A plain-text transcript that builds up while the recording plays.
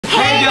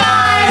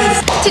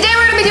Today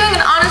we're gonna be doing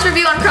an honest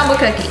review on Crumble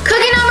Cookie.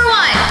 Cookie number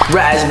 1.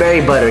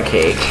 Raspberry butter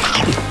cake.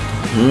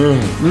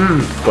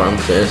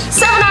 Scrumptious.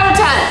 7 out of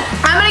 10.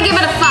 I'm gonna give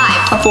it a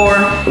 5. A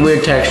 4.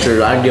 Weird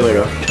texture, I'd give it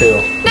a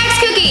 2. Next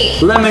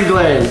cookie. Lemon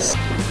glaze.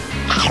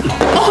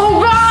 Oh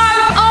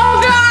God!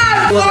 Oh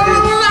God!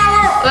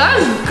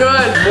 That's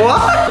good.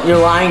 What? You're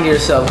lying to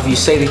yourself if you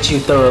say that you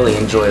thoroughly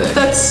enjoy this.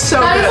 That's so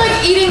That good. is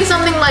like eating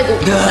something like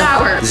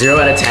sour. 0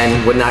 out of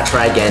 10, would not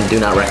try again, do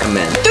not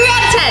recommend. 3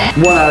 out of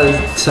 10. 1 out of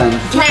 10.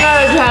 10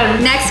 out of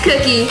 10. Next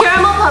cookie.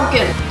 Caramel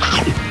pumpkin.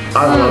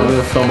 I love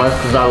this so much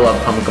because I love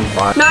pumpkin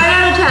pie. 9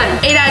 out of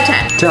 10. 8 out of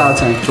 10. 10 out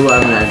of 10.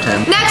 11 out of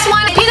 10. Next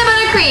one, peanut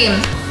butter cream.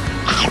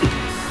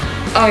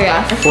 Oh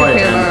yeah, it's 4 out of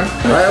peanut 10.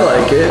 butter. I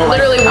like it.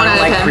 Literally 1 I don't out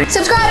of like 10. cream.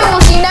 Subscribe and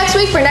we'll see you next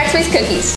week for next week's cookies.